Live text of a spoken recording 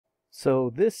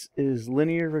So this is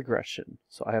linear regression.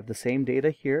 So I have the same data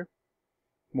here,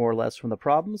 more or less from the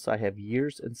problems. I have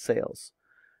years and sales.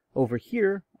 Over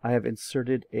here, I have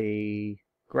inserted a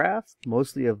graph,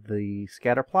 mostly of the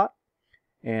scatter plot,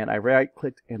 and I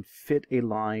right-clicked and fit a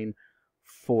line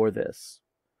for this.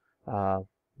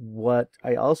 What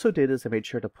I also did is I made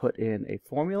sure to put in a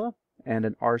formula and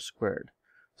an R-squared.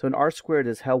 So an R-squared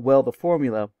is how well the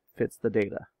formula fits the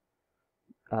data.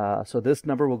 So this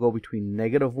number will go between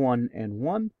 -1 and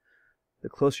 1. The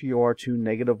closer you are to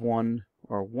 -1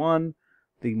 or 1,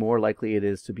 the more likely it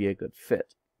is to be a good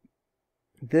fit.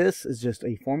 This is just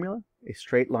a formula, a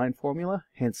straight line formula,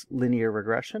 hence linear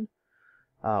regression.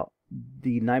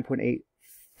 The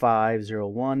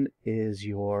 9.8501 is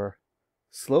your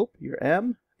slope, your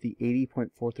m. The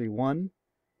 80.431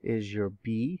 is your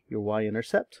b, your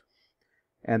y-intercept.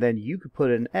 And then you could put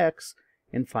in x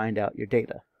and find out your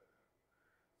data.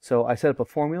 So I set up a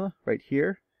formula right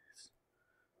here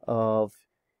of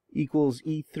equals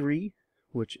E3,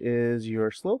 which is your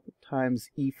slope, times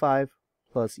E5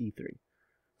 plus E3.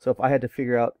 So if I had to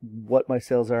figure out what my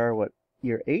sales are, what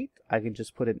year 8, I can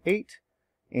just put in 8,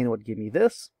 and it would give me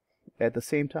this. At the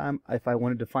same time, if I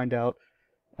wanted to find out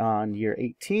on year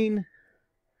 18,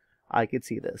 I could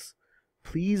see this.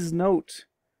 Please note,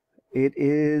 it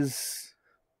is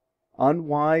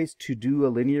unwise to do a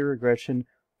linear regression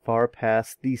far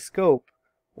past the scope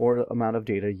or amount of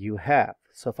data you have.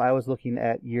 So if I was looking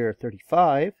at year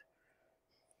 35,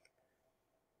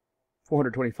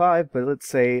 425, but let's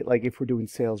say, like, if we're doing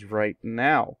sales right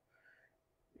now,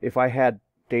 if I had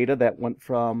data that went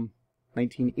from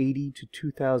 1980 to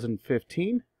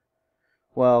 2015,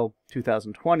 well,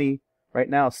 2020, right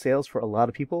now sales for a lot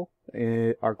of people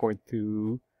are going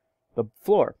through the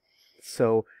floor.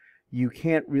 So you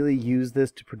can't really use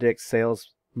this to predict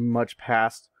sales much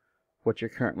past what you're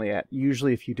currently at.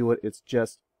 Usually if you do it, it's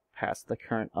just past the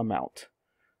current amount.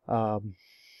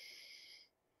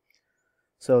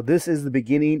 So this is the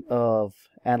beginning of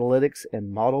analytics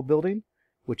and model building,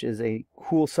 which is a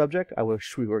cool subject I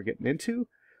wish we were getting into,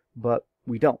 but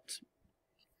we don't.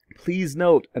 Please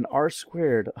note, an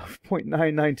R-squared of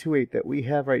 0.9928 that we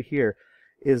have right here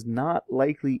is not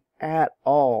likely at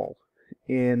all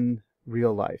in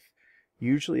real life.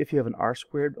 Usually if you have an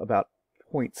R-squared about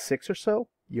 0.6 or so,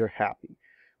 you're happy.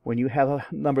 When you have a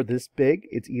number this big,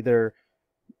 it's either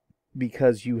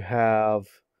because you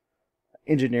have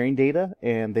engineering data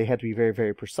and they had to be very,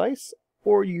 very precise,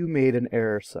 or you made an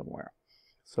error somewhere.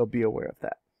 So be aware of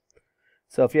that.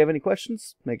 So if you have any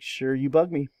questions, make sure you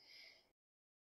bug me.